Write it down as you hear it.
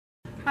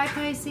Hi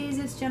Pisces,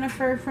 it's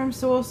Jennifer from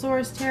Soul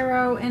Source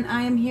Tarot, and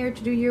I am here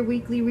to do your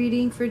weekly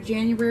reading for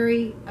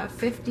January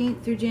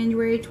 15th through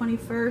January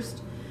 21st.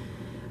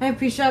 I have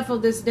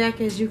pre-shuffled this deck.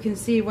 As you can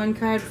see, one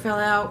card fell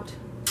out.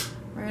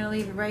 We're going to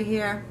leave it right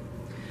here.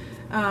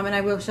 And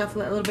I will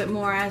shuffle it a little bit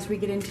more as we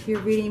get into your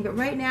reading. But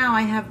right now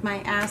I have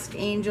my Ask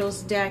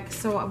Angels deck.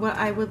 So what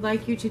I would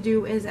like you to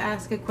do is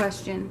ask a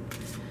question.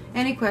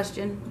 Any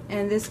question,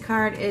 and this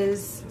card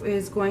is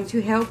going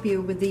to help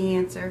you with the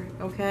answer,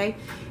 okay?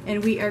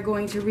 And we are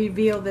going to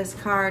reveal this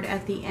card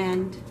at the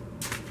end.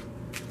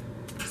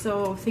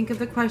 So think of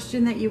the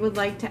question that you would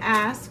like to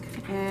ask,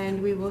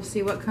 and we will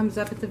see what comes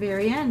up at the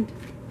very end.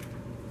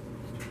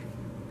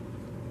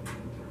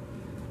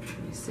 Let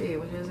me see,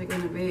 what is it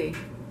going to be?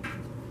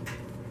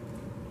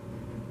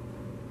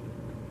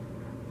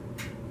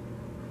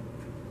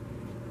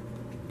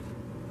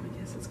 I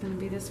guess it's going to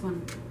be this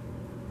one.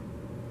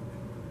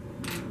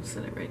 I'll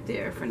set it right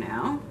there for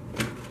now.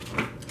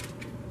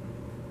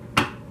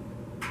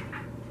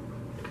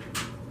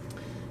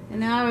 And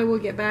now I will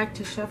get back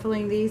to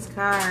shuffling these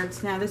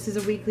cards. Now this is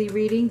a weekly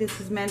reading.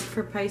 This is meant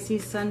for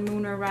Pisces, Sun,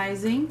 Moon, or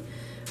Rising.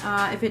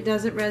 If it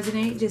doesn't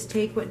resonate, just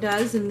take what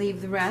does and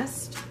leave the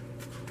rest.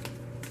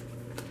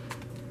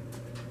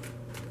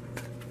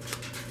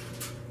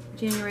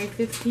 January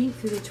 15th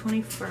through the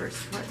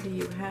 21st. What do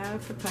you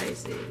have for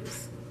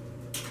Pisces?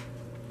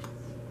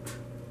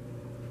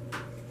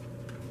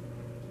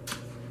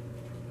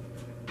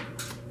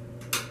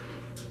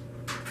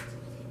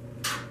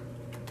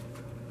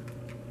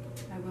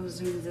 We'll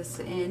zoom this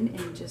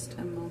in just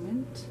a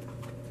moment.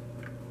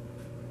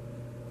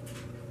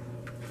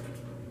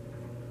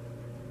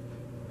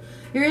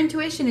 Your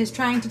intuition is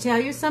trying to tell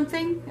you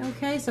something,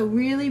 okay? So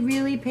really,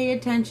 really pay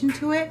attention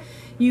to it.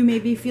 You may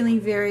be feeling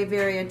very,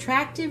 very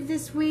attractive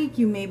this week.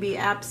 You may be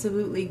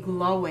absolutely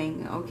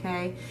glowing,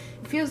 okay?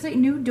 It feels like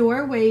new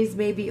doorways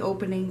may be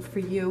opening for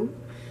you.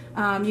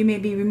 You may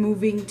be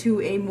moving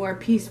to a more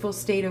peaceful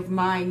state of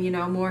mind, you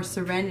know, more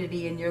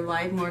serenity in your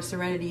life, more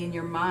serenity in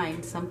your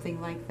mind,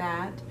 something like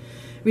that.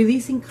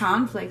 Releasing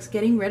conflicts,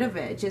 getting rid of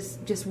it,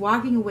 just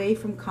walking away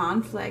from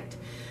conflict,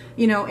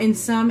 you know, in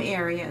some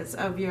areas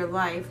of your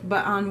life.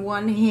 But on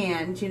one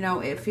hand, you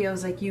know, it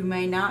feels like you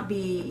may not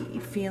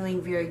be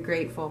feeling very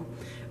grateful,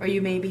 or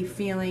you may be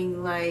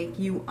feeling like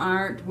you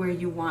aren't where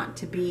you want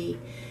to be.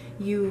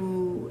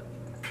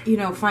 You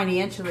know,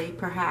 financially,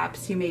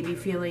 perhaps, you may be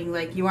feeling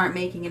like you aren't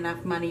making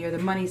enough money, or the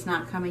money's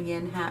not coming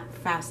in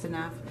fast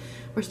enough.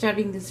 We're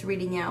starting this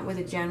reading out with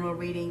a general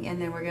reading,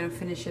 and then we're going to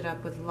finish it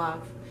up with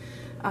love.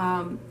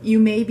 You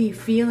may be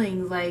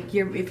feeling like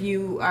if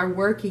you are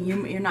working,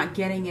 you're not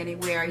getting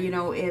anywhere. You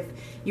know, if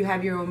you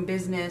have your own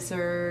business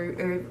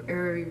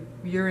or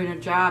you're in a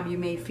job, you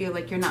may feel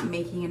like you're not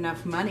making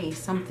enough money,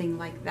 something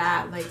like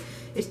that. Like,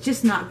 it's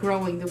just not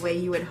growing the way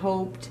you had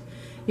hoped.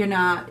 You're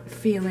not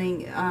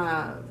feeling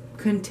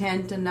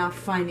content enough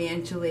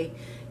financially.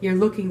 You're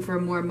looking for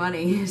more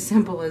money.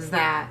 Simple as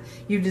that.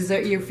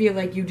 You feel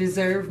like you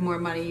deserve more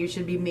money. You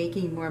should be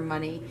making more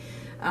money.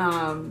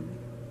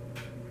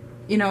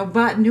 You know,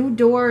 but new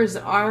doors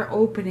are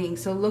opening.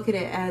 So look at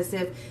it as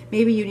if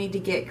maybe you need to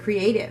get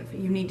creative.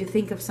 You need to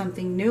think of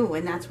something new,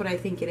 and that's what I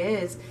think it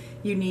is.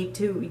 You need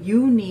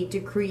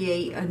to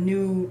create a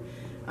new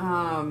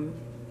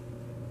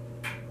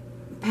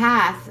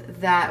path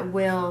that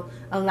will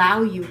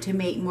allow you to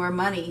make more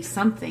money.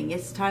 Something.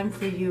 It's time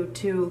for you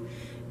to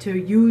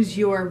use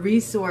your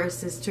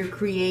resources to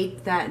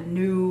create that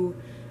new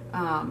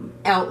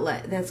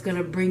outlet that's going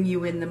to bring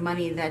you in the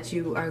money that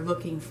you are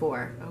looking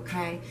for.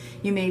 Okay,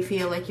 you may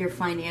feel like you're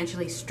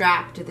financially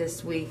strapped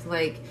this week,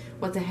 like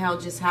what the hell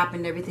just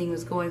happened, everything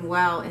was going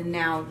well and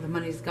now the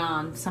money's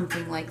gone,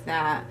 something like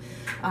that.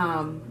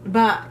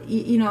 But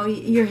you know,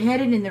 you're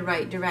headed in the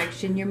right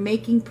direction, you're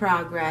making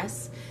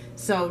progress,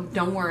 so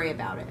don't worry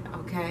about it.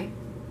 Okay,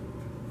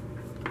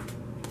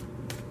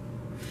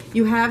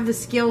 you have the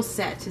skill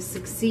set to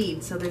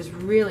succeed, so there's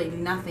really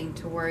nothing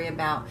to worry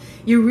about.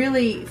 You're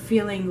really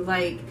feeling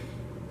like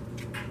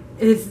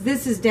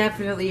this is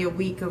definitely a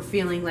week of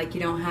feeling like you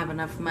don't have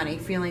enough money,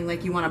 feeling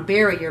like you want to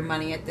bury your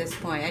money at this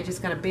point. I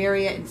just got to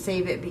bury it and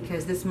save it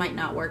because this might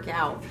not work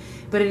out.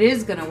 But it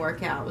is going to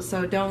work out,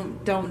 so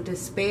don't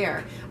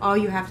despair. All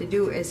you have to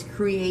do is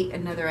create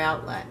another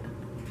outlet.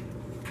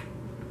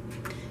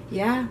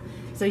 Yeah.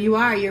 So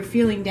you're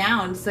feeling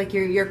down. It's like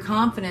your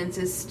confidence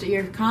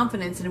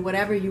in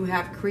whatever you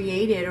have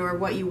created or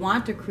what you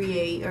want to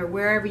create, or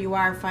wherever you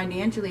are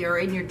financially or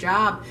in your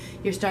job,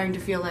 you're starting to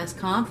feel less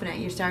confident.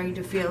 You're starting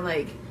to feel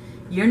like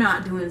you're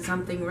not doing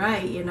something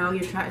right. You know,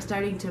 you're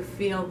starting to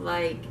feel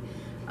like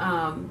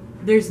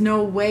there's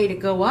no way to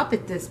go up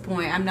at this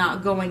point. I'm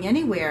not going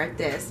anywhere at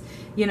this.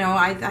 You know,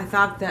 I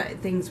thought that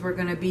things were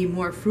going to be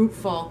more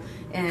fruitful,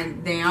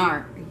 and they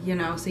aren't. you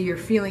know, so you're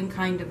feeling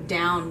kind of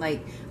down,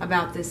 like,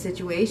 about this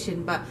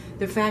situation. But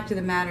the fact of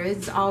the matter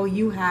is, all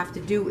you have to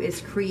do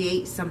is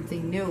create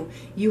something new.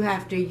 You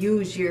have to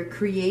use your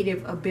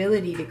creative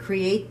ability to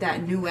create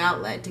that new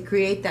outlet, to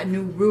create that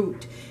new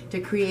route, to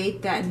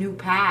create that new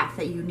path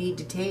that you need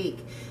to take.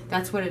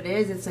 That's what it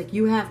is. It's like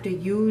you have to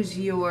use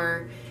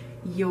your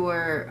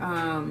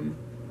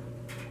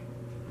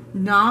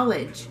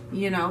knowledge,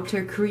 you know,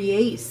 to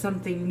create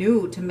something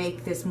new to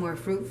make this more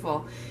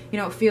fruitful. You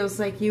know, it feels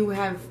like you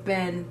have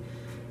been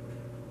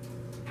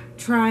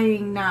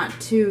trying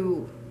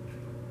to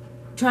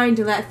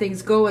let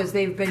things go as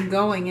they've been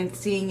going and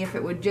seeing if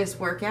it would just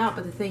work out.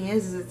 But the thing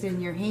is it's in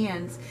your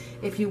hands.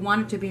 If you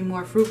want it to be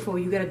more fruitful,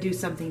 you got to do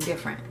something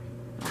different.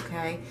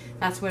 Okay?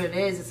 That's what it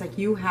is. It's like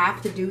you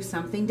have to do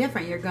something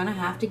different. You're going to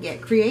have to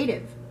get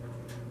creative.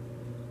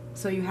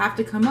 So you have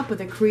to come up with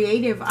a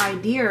creative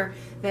idea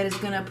that is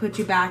going to put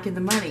you back in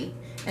the money.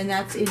 And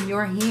that's in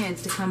your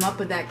hands to come up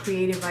with that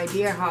creative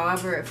idea,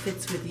 however it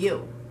fits with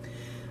you.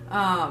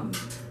 Let me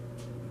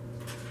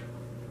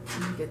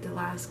get the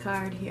last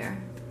card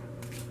here.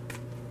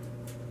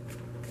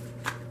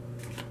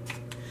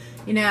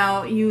 You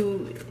know,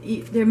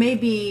 there may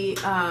be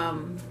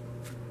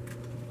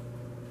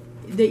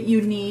that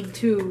you need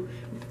to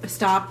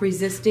stop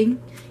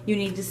resisting. You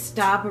need to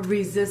stop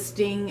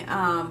resisting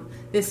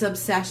this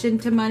obsession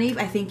to money.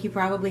 I think you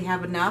probably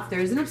have enough. There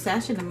is an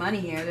obsession to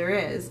money here. There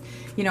is.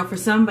 You know, for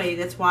somebody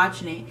that's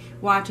watching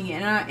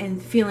it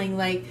and feeling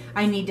like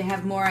I need to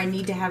have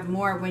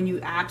more, when you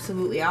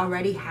absolutely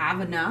already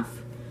have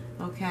enough.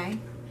 Okay?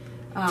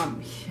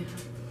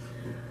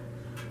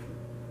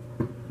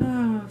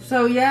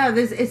 So yeah,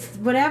 it's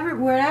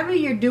whatever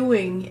you're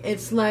doing,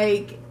 it's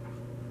like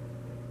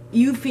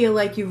you feel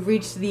like you've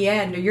reached the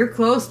end, or you're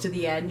close to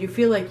the end. You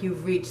feel like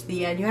you've reached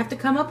the end. You have to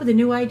come up with a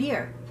new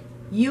idea.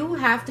 You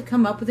have to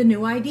come up with a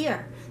new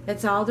idea.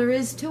 That's all there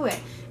is to it.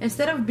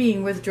 Instead of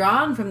being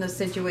withdrawn from the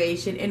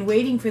situation and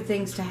waiting for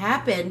things to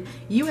happen,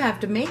 you have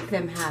to make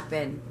them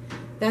happen.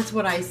 That's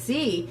what I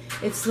see.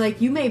 It's like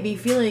you may be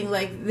feeling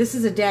like this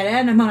is a dead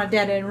end. I'm on a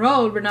dead end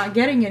road. We're not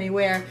getting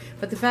anywhere.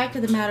 But the fact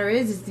of the matter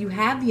is you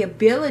have the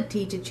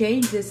ability to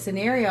change this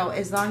scenario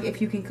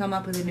if you can come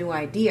up with a new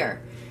idea.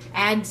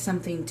 Add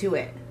something to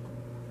it.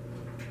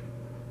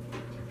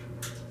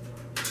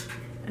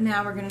 And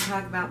now we're going to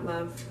talk about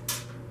love.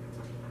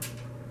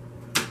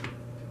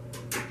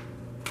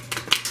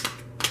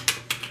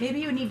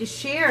 Maybe you need to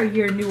share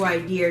your new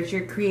ideas,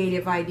 your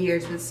creative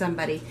ideas with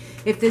somebody.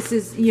 If this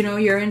is, you know,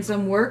 you're in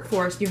some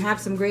workforce, you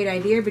have some great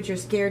idea, but you're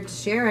scared to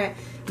share it,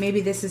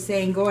 maybe this is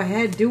saying, go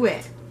ahead, do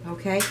it.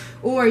 Okay?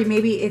 Or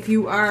maybe if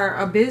you are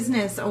a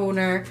business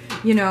owner,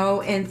 you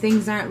know, and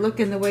things aren't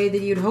looking the way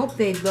that you'd hope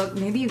they'd look,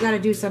 maybe you got to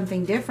do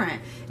something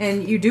different.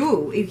 And you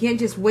do. You can't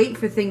just wait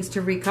for things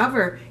to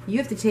recover. You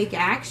have to take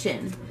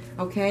action.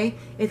 Okay?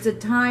 It's a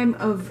time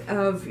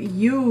of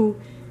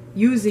you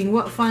using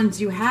what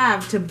funds you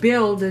have to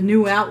build a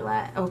new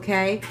outlet.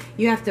 Okay?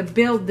 You have to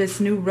build this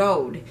new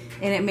road.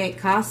 And it may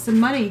cost some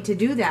money to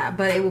do that,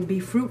 but it will be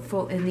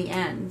fruitful in the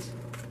end.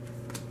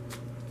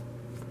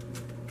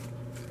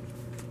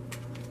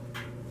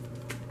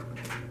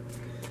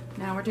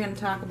 Now we're going to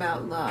talk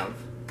about love.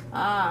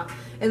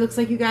 It looks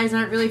like you guys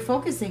aren't really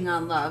focusing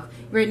on love.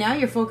 Right now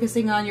you're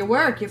focusing on your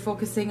work. You're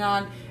focusing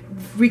on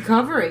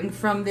recovering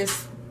from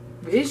this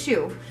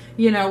issue.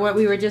 You know, what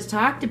we were just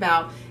talked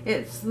about.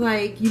 It's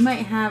like you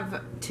might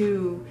have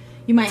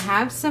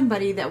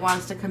somebody that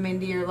wants to come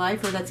into your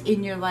life, or that's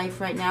in your life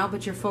right now,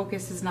 but your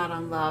focus is not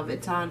on love.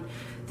 It's on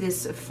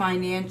this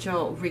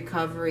financial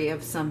recovery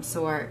of some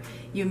sort.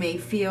 You may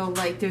feel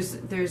like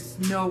there's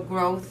no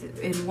growth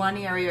in one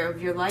area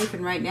of your life,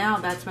 and right now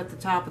that's at the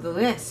top of the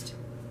list.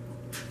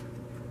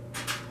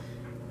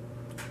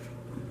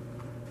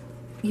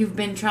 You've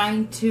been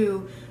trying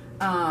to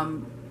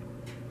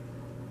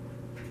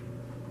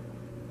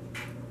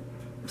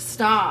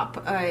stop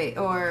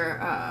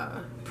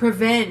or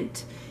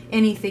prevent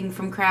anything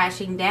from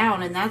crashing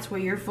down, and that's where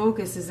your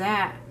focus is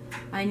at.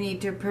 I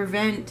need to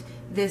prevent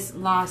this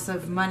loss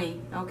of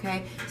money.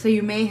 Okay, so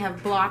you may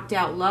have blocked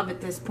out love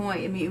at this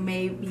point. I mean,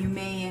 you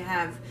may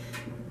have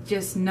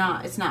just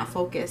it's not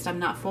focused. I'm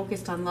not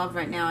focused on love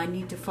right now. I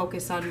need to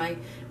focus on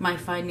my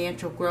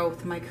financial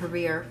growth, my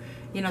career.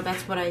 You know,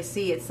 that's what I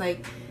see. It's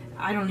like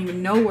I don't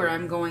even know where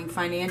I'm going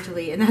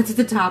financially, and that's at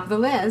the top of the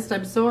list.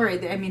 I'm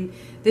sorry. I mean,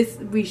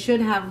 we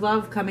should have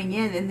love coming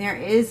in, and there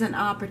is an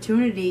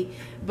opportunity,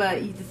 but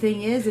the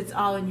thing is, it's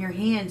all in your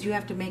hands. You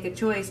have to make a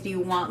choice. Do you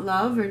want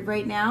love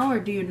right now, or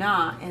do you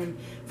not? And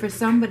for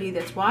somebody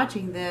that's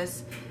watching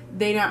this,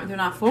 they're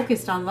not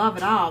focused on love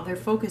at all. They're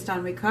focused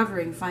on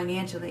recovering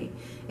financially.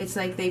 It's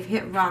like they've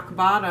hit rock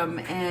bottom,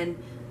 and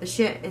the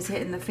shit is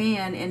hitting the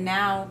fan, and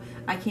now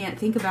I can't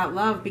think about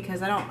love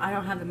because I don't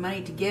have the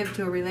money to give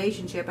to a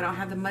relationship. I don't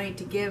have the money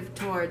to give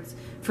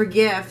for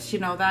gifts, you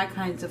know, that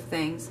kinds of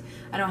things.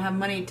 I don't have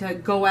money to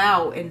go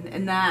out,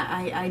 and that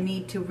I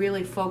need to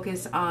really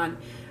focus on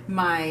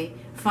my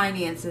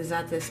finances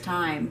at this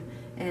time.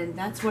 And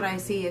that's what I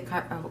see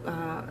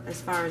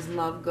as far as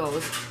love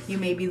goes. You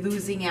may be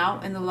losing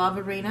out in the love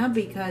arena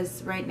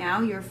because right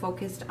now you're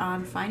focused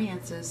on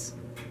finances.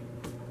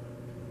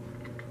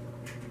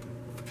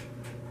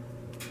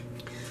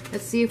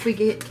 Let's see if we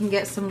can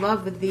get some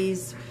love with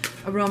these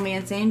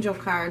romance angel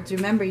cards.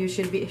 Remember, you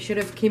should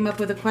have came up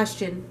with a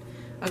question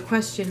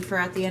for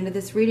at the end of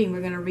this reading.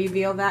 We're going to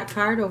reveal that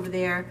card over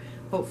there.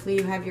 Hopefully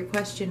you have your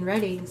question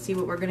ready and see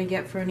what we're going to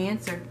get for an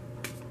answer.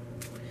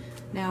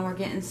 Now we're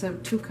getting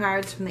two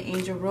cards from the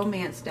Angel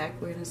Romance deck.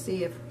 We're going to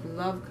see if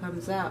love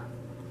comes up.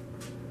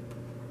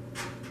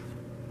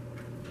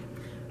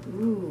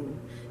 Ooh.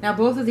 Now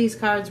both of these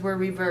cards were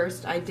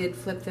reversed. I did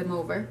flip them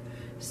over.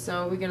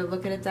 So we're going to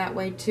look at it that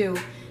way too.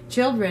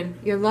 Children,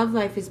 your love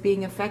life is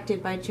being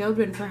affected by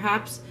children.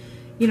 Perhaps,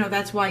 you know,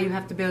 that's why you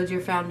have to build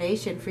your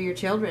foundation for your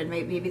children.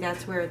 Maybe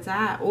that's where it's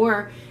at.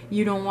 Or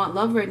you don't want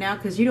love right now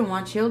because you don't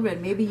want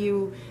children. Maybe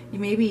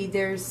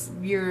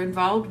you're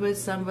involved with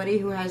somebody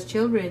who has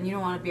children. You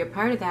don't want to be a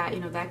part of that. You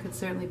know, that could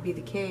certainly be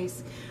the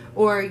case.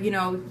 Or, you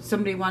know,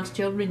 somebody wants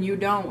children, you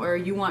don't. Or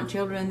you want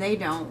children, they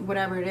don't.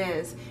 Whatever it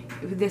is.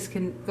 This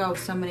can go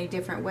so many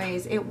different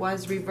ways. It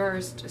was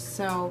reversed.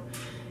 So,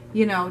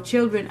 you know,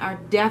 children are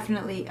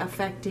definitely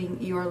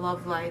affecting your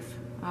love life.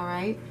 All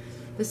right?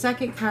 The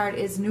second card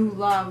is new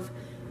love.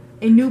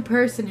 A new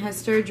person has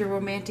stirred your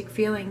romantic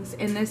feelings,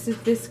 and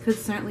this could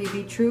certainly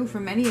be true for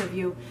many of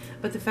you.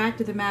 But the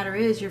fact of the matter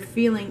is, you're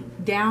feeling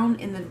down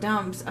in the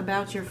dumps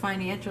about your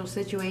financial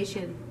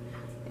situation.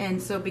 And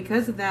so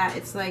because of that,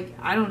 it's like,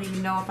 I don't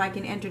even know if I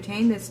can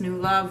entertain this new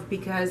love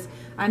because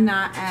I'm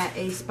not at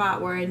a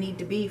spot where I need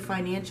to be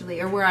financially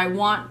or where I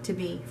want to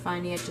be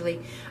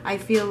financially. I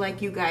feel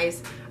like you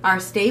guys are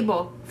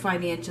stable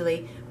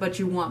financially, but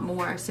you want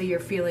more. So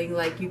you're feeling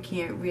like you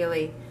can't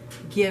really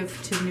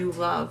give to new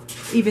love,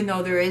 even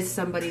though there is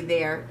somebody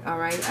there, all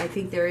right? I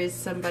think there is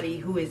somebody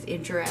who is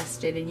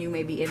interested, and you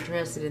may be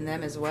interested in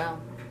them as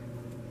well.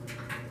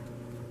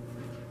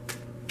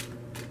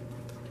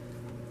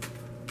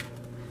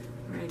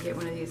 Get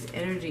one of these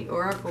energy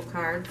oracle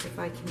cards if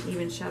I can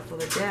even shuffle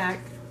the deck.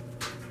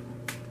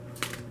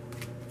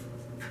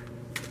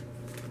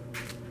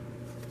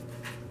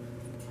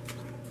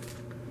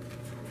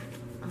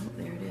 Oh,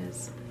 there it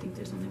is. I think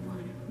there's only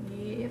one.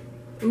 Yep.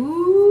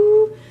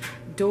 Ooh,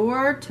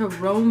 door to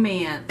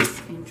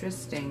romance.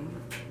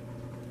 Interesting.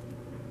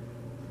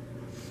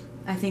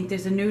 I think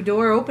there's a new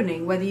door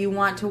opening. Whether you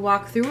want to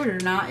walk through it or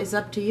not is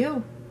up to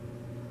you.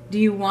 Do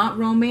you want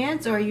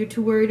romance, or are you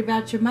too worried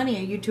about your money?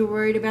 Are you too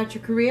worried about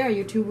your career? Are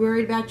you too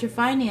worried about your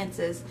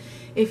finances?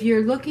 If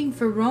you're looking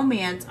for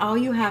romance, all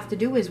you have to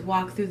do is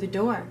walk through the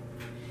door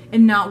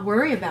and not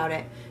worry about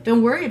it.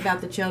 Don't worry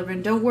about the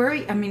children. Don't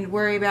worry,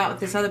 worry about if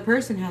this other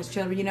person has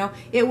children, you know.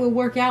 It will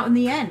work out in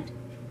the end.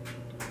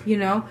 You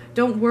know,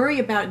 don't worry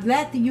about it.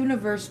 Let the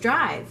universe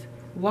drive.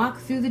 Walk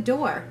through the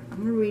door. I'm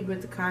going to read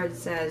what the card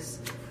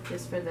says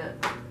just for the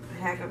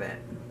heck of it.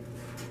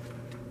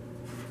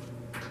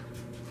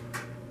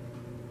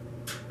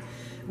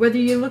 Whether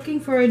you're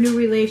looking for a new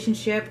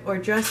relationship or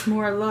just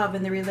more love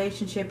in the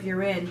relationship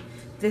you're in,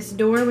 this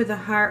door with a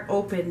heart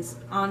opens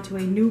onto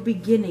a new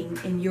beginning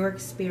in your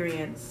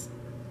experience.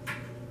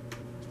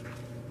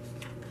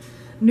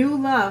 New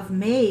love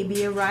may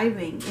be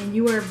arriving, and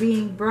you are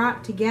being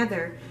brought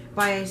together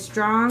by a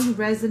strong,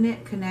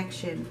 resonant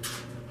connection.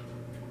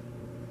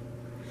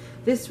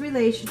 This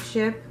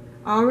relationship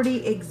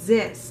already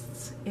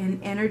exists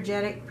in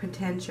energetic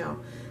potential.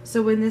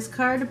 So when this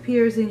card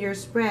appears in your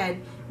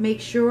spread,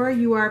 make sure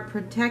you are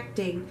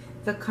protecting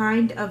the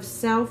kind of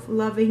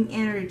self-loving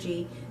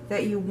energy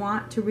that you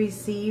want to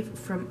receive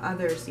from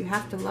others. You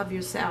have to love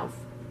yourself.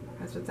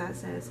 That's what that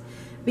says.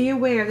 Be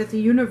aware that the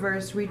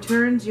universe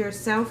returns your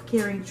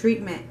self-caring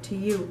treatment to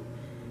you.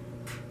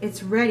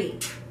 It's ready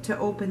to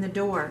open the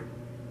door.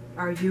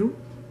 Are you?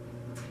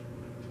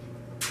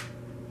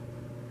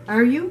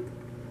 Are you?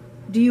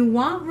 Do you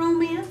want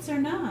romance or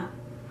not?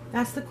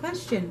 That's the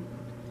question.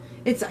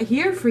 It's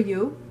here for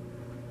you,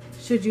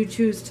 should you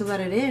choose to let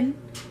it in.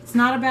 It's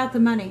not about the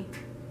money,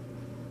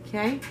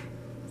 okay?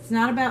 It's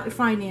not about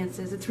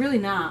finances. It's really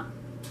not.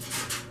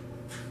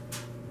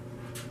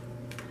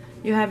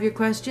 You have your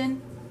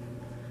question?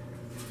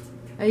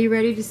 Are you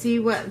ready to see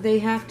what they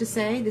have to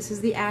say? This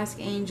is the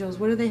Ask Angels.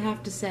 What do they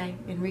have to say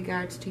in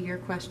regards to your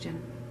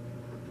question?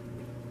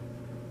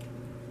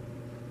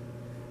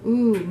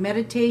 Ooh,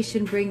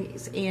 meditation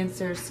brings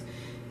answers.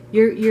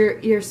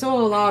 Your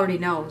soul already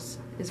knows,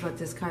 is what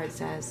this card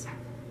says.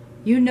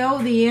 You know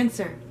the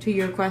answer to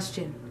your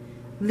question.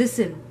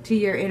 Listen to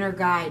your inner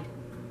guide.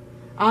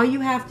 All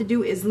you have to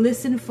do is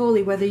listen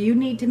fully, whether you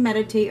need to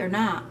meditate or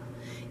not.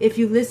 If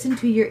you listen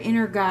to your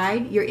inner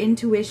guide, your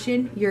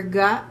intuition, your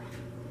gut,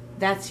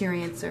 that's your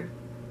answer.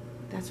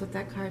 That's what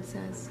that card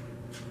says.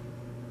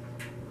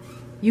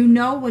 You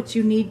know what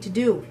you need to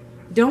do.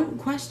 Don't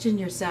question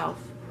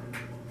yourself.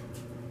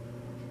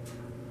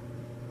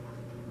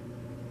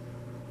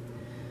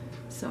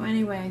 So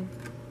anyway,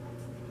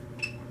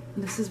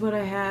 this is what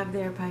I have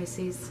there,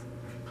 Pisces.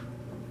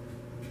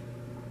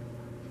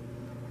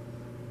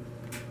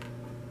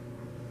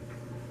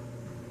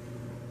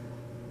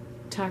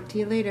 talk to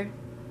you later.